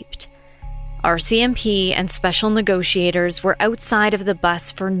escaped. RCMP and special negotiators were outside of the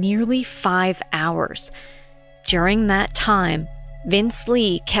bus for nearly 5 hours. During that time, Vince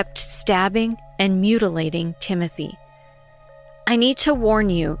Lee kept stabbing and mutilating Timothy. I need to warn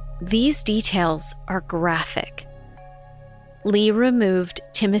you, these details are graphic. Lee removed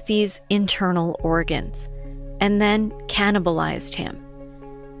Timothy's internal organs and then cannibalized him.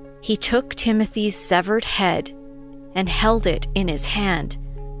 He took Timothy's severed head and held it in his hand,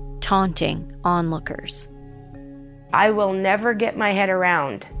 taunting onlookers. I will never get my head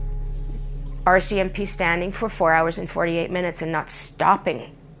around RCMP standing for 4 hours and 48 minutes and not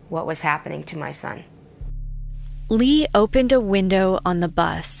stopping what was happening to my son. Lee opened a window on the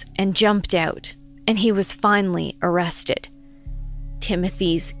bus and jumped out, and he was finally arrested.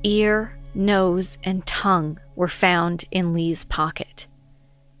 Timothy's ear, nose, and tongue were found in Lee's pocket.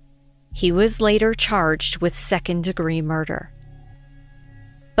 He was later charged with second-degree murder.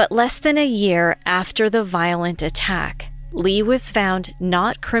 But less than a year after the violent attack, Lee was found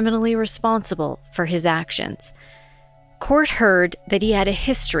not criminally responsible for his actions. Court heard that he had a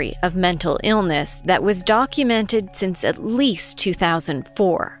history of mental illness that was documented since at least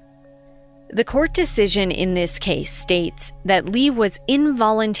 2004. The court decision in this case states that Lee was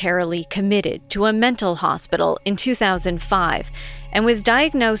involuntarily committed to a mental hospital in 2005 and was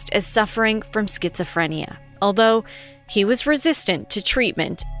diagnosed as suffering from schizophrenia, although he was resistant to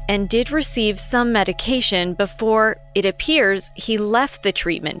treatment and did receive some medication before it appears he left the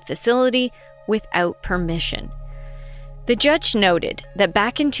treatment facility without permission. The judge noted that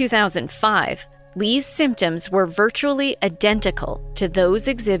back in 2005, Lee's symptoms were virtually identical to those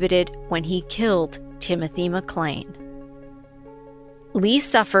exhibited when he killed Timothy McLean. Lee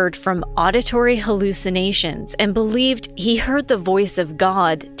suffered from auditory hallucinations and believed he heard the voice of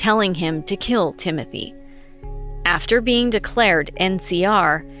God telling him to kill Timothy. After being declared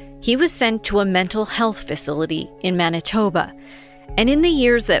NCR, he was sent to a mental health facility in Manitoba, and in the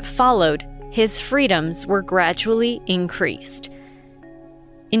years that followed, his freedoms were gradually increased.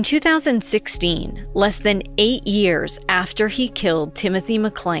 In 2016, less than 8 years after he killed Timothy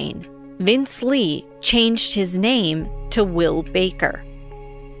McLean, Vince Lee changed his name to Will Baker.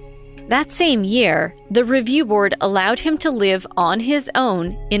 That same year, the review board allowed him to live on his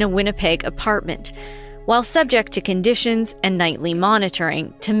own in a Winnipeg apartment, while subject to conditions and nightly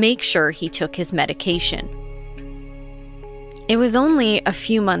monitoring to make sure he took his medication. It was only a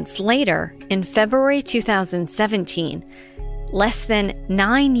few months later, in February 2017, less than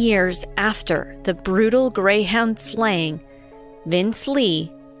 9 years after the brutal Greyhound slaying, Vince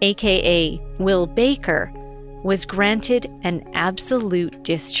Lee, aka Will Baker, was granted an absolute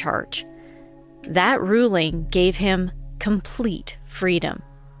discharge. That ruling gave him complete freedom.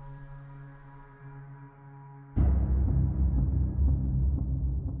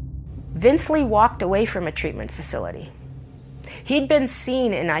 Vince Lee walked away from a treatment facility. He'd been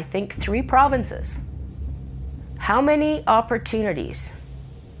seen in, I think, 3 provinces. How many opportunities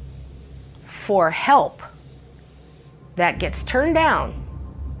for help that gets turned down,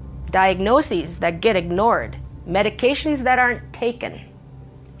 diagnoses that get ignored, medications that aren't taken,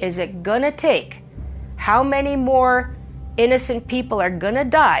 is it gonna take? How many more innocent people are gonna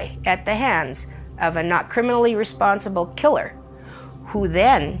die at the hands of a not criminally responsible killer who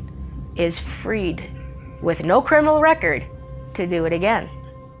then is freed with no criminal record to do it again?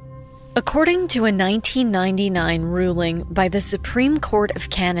 According to a 1999 ruling by the Supreme Court of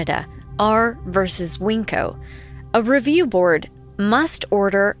Canada, R versus Winco, a review board must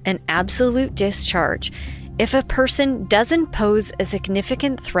order an absolute discharge if a person doesn't pose a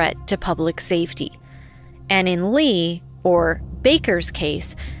significant threat to public safety. And in Lee, or Baker's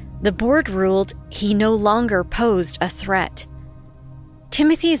case, the board ruled he no longer posed a threat.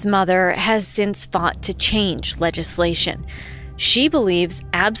 Timothy's mother has since fought to change legislation. She believes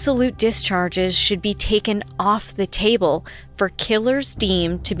absolute discharges should be taken off the table for killers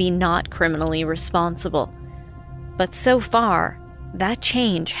deemed to be not criminally responsible. But so far, that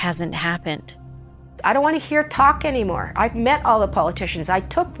change hasn't happened. I don't want to hear talk anymore. I've met all the politicians. I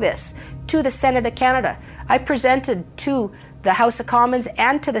took this to the Senate of Canada. I presented to the House of Commons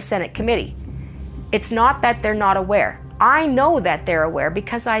and to the Senate committee. It's not that they're not aware. I know that they're aware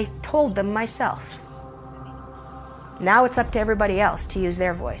because I told them myself. Now it's up to everybody else to use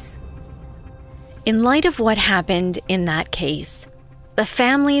their voice. In light of what happened in that case, the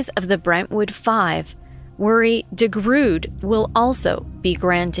families of the Brentwood Five worry DeGrood will also be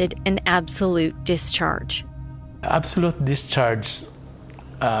granted an absolute discharge. Absolute discharge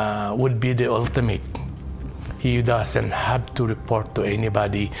would be the ultimate. He doesn't have to report to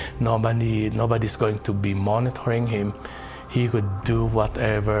anybody. Nobody's going to be monitoring him. He could do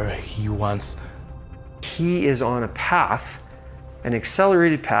whatever he wants. He is on a path, an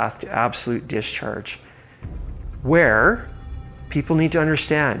accelerated path to absolute discharge, where people need to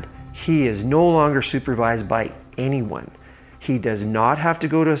understand he is no longer supervised by anyone. He does not have to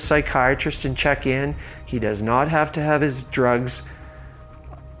go to a psychiatrist and check in. He does not have to have his drugs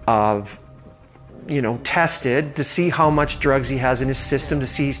tested to see how much drugs he has in his system, to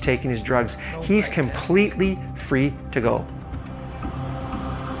see he's taking his drugs. He's completely free to go.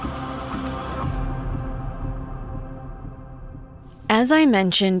 As I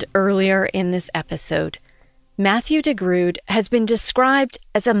mentioned earlier in this episode, Matthew DeGrood has been described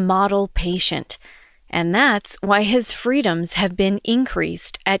as a model patient, and that's why his freedoms have been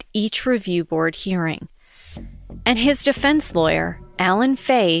increased at each review board hearing. And his defense lawyer, Alan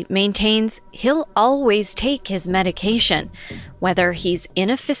Fay, maintains he'll always take his medication, whether he's in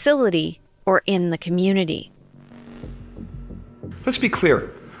a facility or in the community. Let's be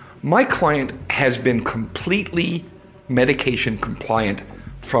clear. My client has been completely medication compliant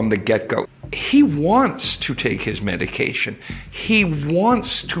from the get-go. He wants to take his medication. He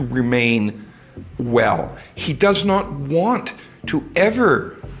wants to remain well. He does not want to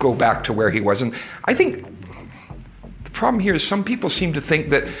ever go back to where he was. And I think the problem here is some people seem to think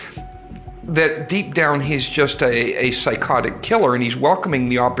that deep down he's just a psychotic killer and he's welcoming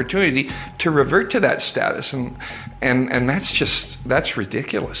the opportunity to revert to that status. And that's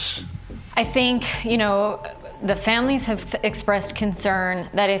ridiculous. I think, the families have expressed concern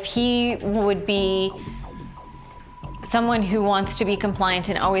that if he would be someone who wants to be compliant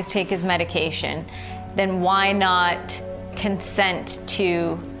and always take his medication, then why not consent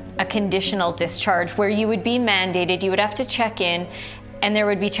to a conditional discharge where you would be mandated, you would have to check in and there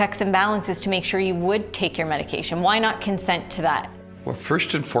would be checks and balances to make sure you would take your medication. Why not consent to that? Well,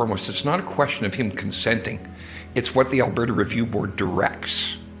 first and foremost, it's not a question of him consenting. It's what the Alberta Review Board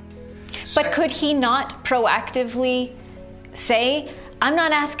directs. But could he not proactively say, I'm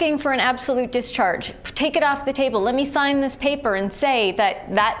not asking for an absolute discharge. Take it off the table. Let me sign this paper and say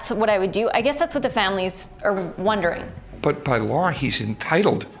that that's what I would do. I guess that's what the families are wondering. But by law, he's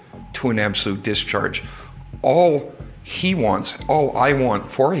entitled to an absolute discharge. All he wants, all I want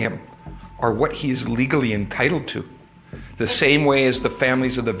for him, are what he is legally entitled to. The same way as the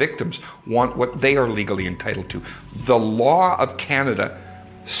families of the victims want what they are legally entitled to. The law of Canada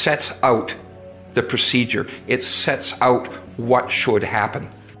sets out the procedure. It sets out what should happen.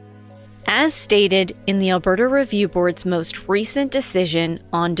 As stated in the Alberta Review Board's most recent decision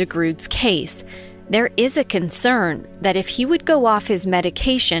on DeGroode's case, there is a concern that if he would go off his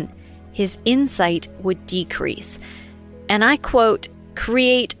medication, his insight would decrease. And I quote,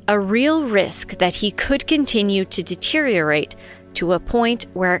 create a real risk that he could continue to deteriorate to a point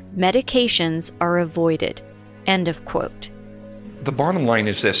where medications are avoided. End of quote. The bottom line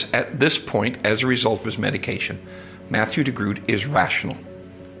is this. At this point, as a result of his medication, Matthew DeGrood is rational.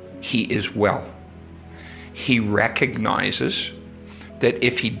 He is well. He recognizes that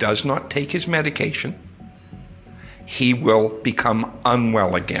if he does not take his medication, he will become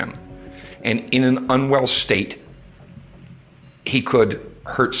unwell again. And in an unwell state, he could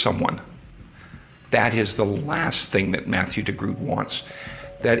hurt someone. That is the last thing that Matthew DeGrood wants.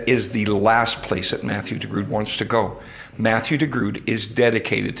 That is the last place that Matthew DeGrood wants to go. Matthew DeGrood is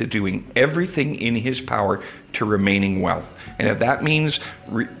dedicated to doing everything in his power to remaining well. And if that means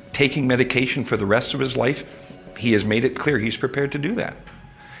taking medication for the rest of his life, he has made it clear he's prepared to do that.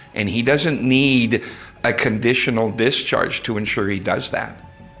 And he doesn't need a conditional discharge to ensure he does that.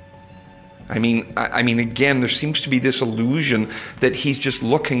 I mean, again, there seems to be this illusion that he's just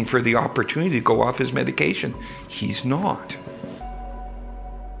looking for the opportunity to go off his medication. He's not.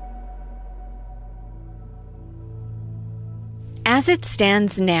 As it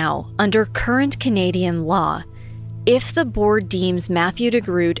stands now, under current Canadian law, if the board deems Matthew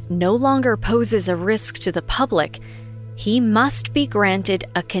DeGrood no longer poses a risk to the public, he must be granted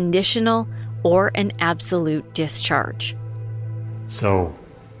a conditional or an absolute discharge. So,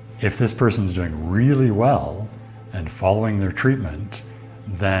 if this person's doing really well and following their treatment,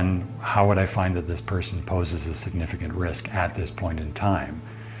 then how would I find that this person poses a significant risk at this point in time?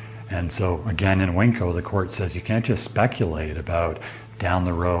 And so again, in Winco, the court says you can't just speculate about down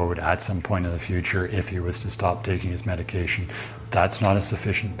the road at some point in the future if he was to stop taking his medication. That's not a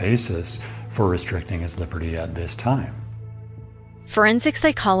sufficient basis for restricting his liberty at this time. Forensic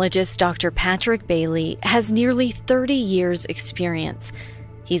psychologist Dr. Patrick Bailey has nearly 30 years' experience.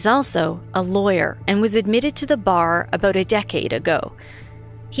 He's also a lawyer and was admitted to the bar about a decade ago.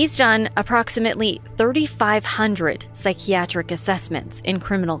 He's done approximately 3,500 psychiatric assessments in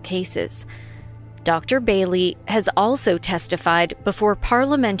criminal cases. Dr. Bailey has also testified before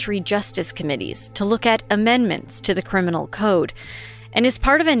parliamentary justice committees to look at amendments to the criminal code, and is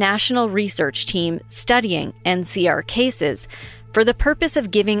part of a national research team studying NCR cases for the purpose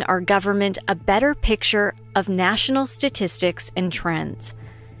of giving our government a better picture of national statistics and trends.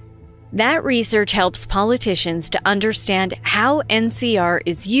 That research helps politicians to understand how NCR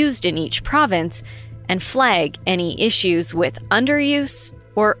is used in each province and flag any issues with underuse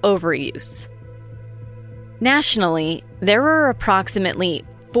or overuse. Nationally, there are approximately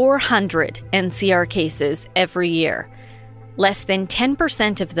 400 NCR cases every year. Less than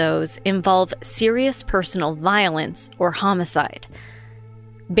 10% of those involve serious personal violence or homicide.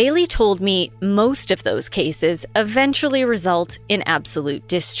 Bailey told me most of those cases eventually result in absolute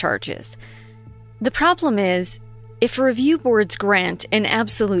discharges. The problem is, if review boards grant an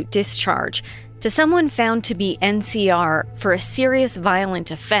absolute discharge to someone found to be NCR for a serious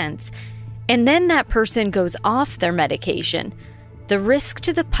violent offense, and then that person goes off their medication, the risk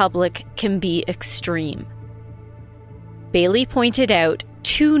to the public can be extreme. Bailey pointed out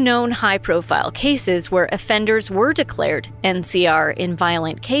 2 known high-profile cases where offenders were declared NCR in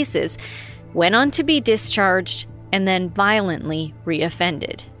violent cases, went on to be discharged, and then violently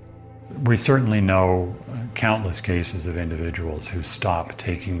reoffended. We certainly know countless cases of individuals who stop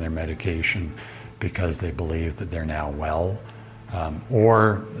taking their medication because they believe that they're now well,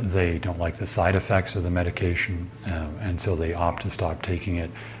 or they don't like the side effects of the medication, and so they opt to stop taking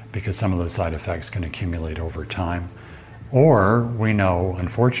it because some of those side effects can accumulate over time. Or we know,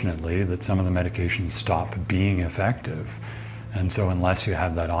 unfortunately, that some of the medications stop being effective. And so unless you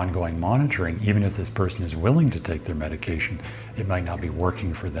have that ongoing monitoring, even if this person is willing to take their medication, it might not be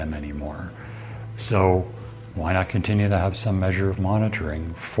working for them anymore. So why not continue to have some measure of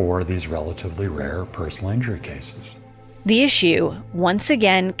monitoring for these relatively rare personal injury cases? The issue, once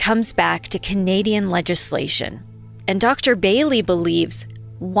again, comes back to Canadian legislation. And Dr. Bailey believes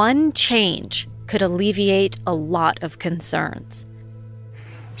one change could alleviate a lot of concerns.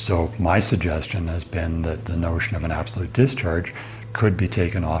 So my suggestion has been that the notion of an absolute discharge could be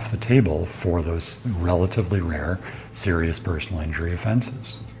taken off the table for those relatively rare, serious personal injury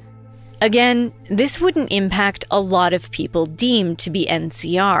offenses. Again, this wouldn't impact a lot of people deemed to be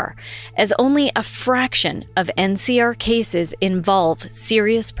NCR, as only a fraction of NCR cases involve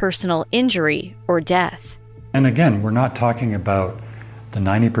serious personal injury or death. And again, we're not talking about the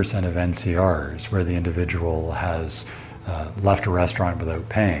 90% of NCRs where the individual has left a restaurant without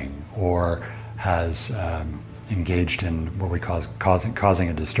paying or has engaged in what we call causing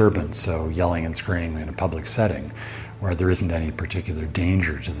a disturbance, so yelling and screaming in a public setting where there isn't any particular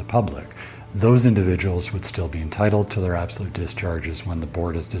danger to the public. Those individuals would still be entitled to their absolute discharges when the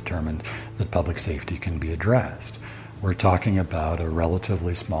board has determined that public safety can be addressed. We're talking about a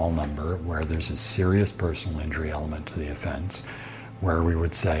relatively small number where there's a serious personal injury element to the offense, where we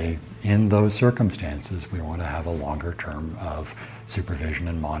would say, in those circumstances, we want to have a longer term of supervision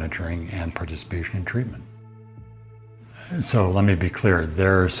and monitoring and participation in treatment. So let me be clear,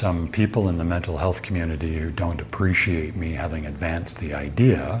 there are some people in the mental health community who don't appreciate me having advanced the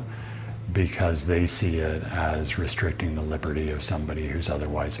idea because they see it as restricting the liberty of somebody who's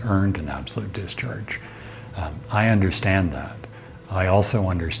otherwise earned an absolute discharge. I understand that. I also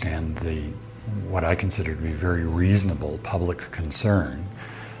understand what I consider to be very reasonable public concern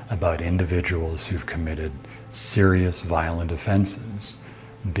about individuals who've committed serious violent offenses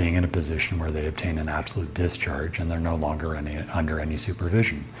being in a position where they obtain an absolute discharge and they're no longer under any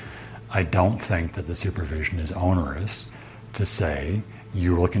supervision. I don't think that the supervision is onerous to say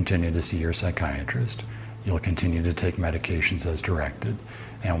you will continue to see your psychiatrist, you'll continue to take medications as directed,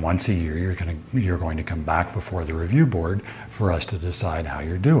 and once a year you're going to come back before the review board for us to decide how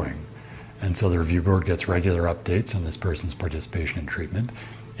you're doing. And so the review board gets regular updates on this person's participation in treatment.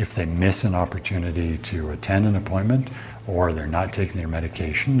 If they miss an opportunity to attend an appointment or they're not taking their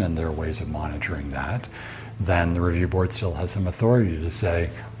medication and there are ways of monitoring that, then the review board still has some authority to say,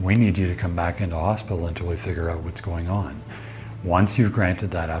 we need you to come back into hospital until we figure out what's going on. Once you've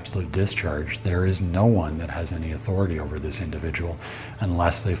granted that absolute discharge, there is no one that has any authority over this individual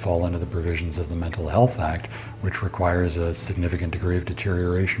unless they fall under the provisions of the Mental Health Act, which requires a significant degree of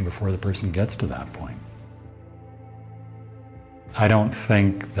deterioration before the person gets to that point. I don't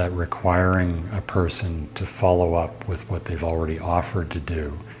think that requiring a person to follow up with what they've already offered to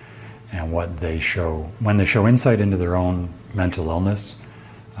do and when they show insight into their own mental illness,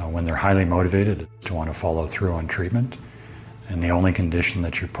 when they're highly motivated to want to follow through on treatment, and the only condition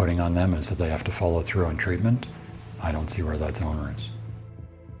that you're putting on them is that they have to follow through on treatment, I don't see where that's onerous.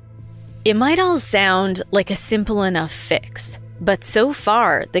 It might all sound like a simple enough fix, but so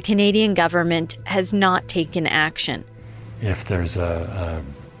far the Canadian government has not taken action. If there's a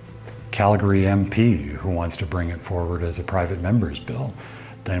Calgary MP who wants to bring it forward as a private member's bill,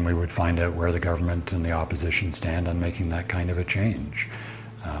 then we would find out where the government and the opposition stand on making that kind of a change.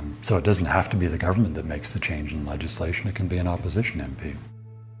 So it doesn't have to be the government that makes the change in legislation, it can be an opposition MP.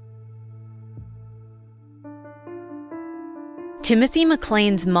 Timothy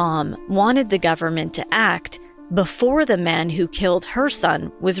McLean's mom wanted the government to act before the man who killed her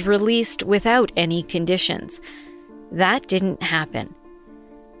son was released without any conditions. That didn't happen.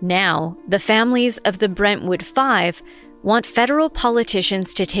 Now, the families of the Brentwood Five want federal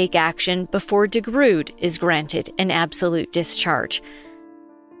politicians to take action before DeGroote is granted an absolute discharge.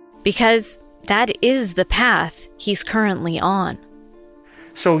 Because that is the path he's currently on.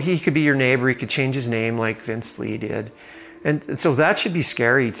 So he could be your neighbor, he could change his name like Vince Lee did. And so that should be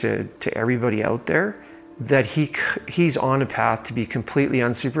scary to everybody out there, that he's on a path to be completely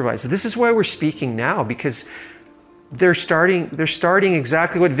unsupervised. This is why we're speaking now, because they're starting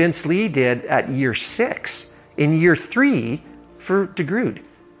exactly what Vince Lee did at year 6. In year 3 for DeGroote.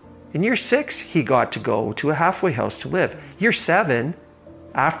 In year 6, he got to go to a halfway house to live. Year 7,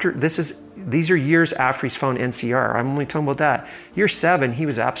 these are years after he's found NCR. I'm only talking about that. Year 7, he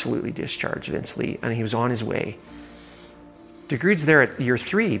was absolutely discharged, Vince Lee, and he was on his way. DeGroote's there at year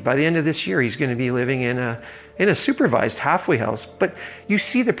 3. By the end of this year, he's going to be living in a supervised halfway house. But you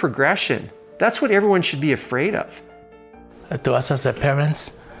see the progression. That's what everyone should be afraid of. To us as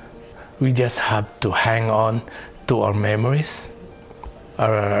parents, we just have to hang on to our memories.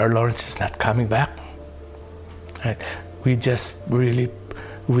 Our Lawrence is not coming back. Right? We just really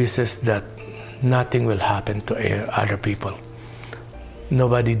wishes that nothing will happen to other people.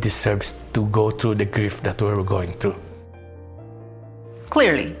 nobody deserves to go through the grief that we're going through.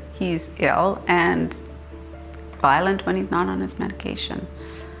 Clearly, he's ill and violent when he's not on his medication.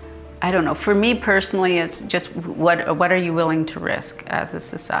 I don't know. For me personally, it's just what are you willing to risk as a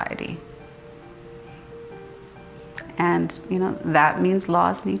society? And, that means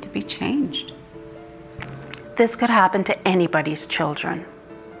laws need to be changed. This could happen to anybody's children.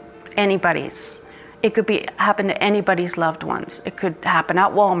 Anybody's. It could happen to anybody's loved ones. It could happen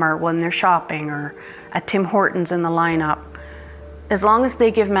at Walmart when they're shopping or at Tim Hortons in the lineup. As long as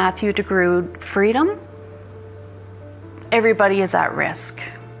they give Matthew DeGrood freedom, everybody is at risk,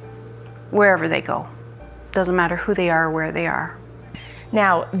 wherever they go. Doesn't matter who they are or where they are.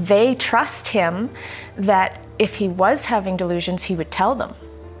 Now, they trust him that if he was having delusions, he would tell them,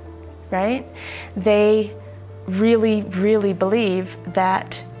 right? They really, really believe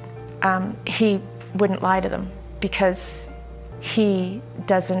that he wouldn't lie to them because he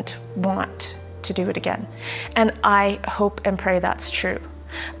doesn't want to do it again. And I hope and pray that's true,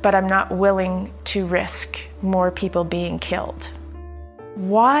 but I'm not willing to risk more people being killed.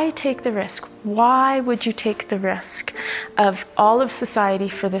 Why take the risk? Why would you take the risk of all of society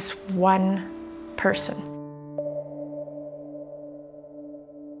for this one person?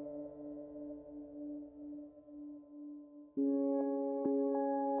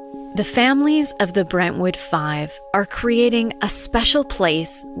 The families of the Brentwood Five are creating a special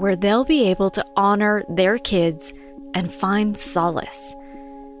place where they'll be able to honor their kids and find solace.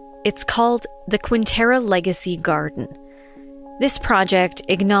 It's called the Quintera Legacy Garden. This project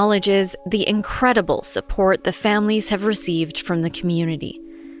acknowledges the incredible support the families have received from the community.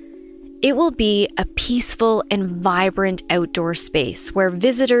 It will be a peaceful and vibrant outdoor space where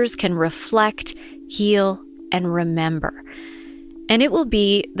visitors can reflect, heal, and remember. And it will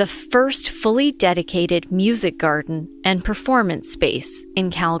be the first fully dedicated music garden and performance space in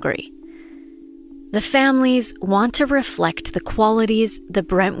Calgary. The families want to reflect the qualities the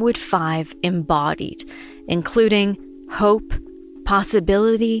Brentwood Five embodied, including hope,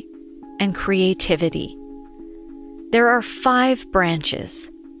 possibility, and creativity. There are 5 branches,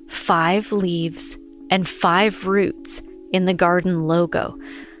 5 leaves, and 5 roots in the garden logo,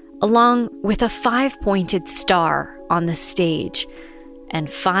 along with a 5-pointed star on the stage, and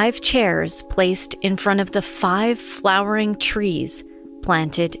 5 chairs placed in front of the 5 flowering trees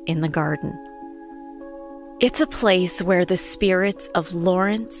planted in the garden. It's a place where the spirits of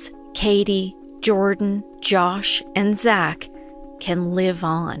Lawrence, Katie, Jordan, Josh, and Zach can live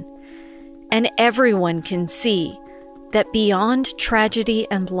on, and everyone can see that beyond tragedy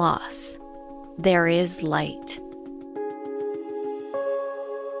and loss, there is light.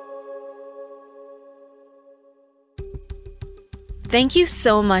 Thank you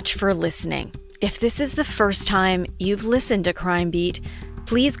so much for listening. If this is the first time you've listened to Crime Beat,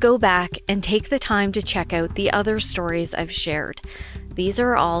 please go back and take the time to check out the other stories I've shared. These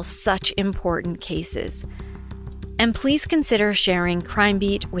are all such important cases. And please consider sharing Crime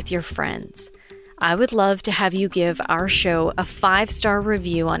Beat with your friends. I would love to have you give our show a 5-star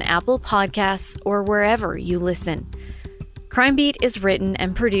review on Apple Podcasts or wherever you listen. Crime Beat is written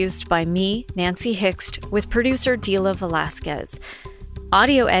and produced by me, Nancy Hixt, with producer Dila Velasquez.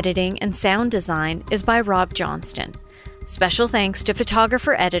 Audio editing and sound design is by Rob Johnston. Special thanks to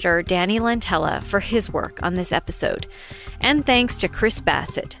photographer-editor Danny Lantella for his work on this episode. And thanks to Chris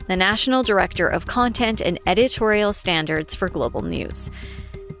Bassett, the National Director of Content and Editorial Standards for Global News.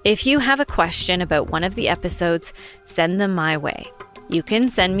 If you have a question about one of the episodes, send them my way. You can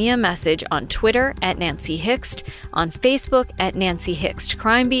send me a message on Twitter at Nancy Hixt, on Facebook at Nancy Hixt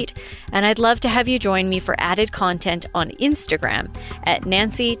Crime Beat, and I'd love to have you join me for added content on Instagram at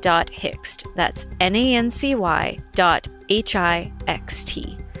nancy.hixt. That's nancy.hixt.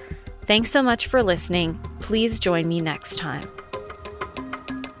 Thanks so much for listening. Please join me next time.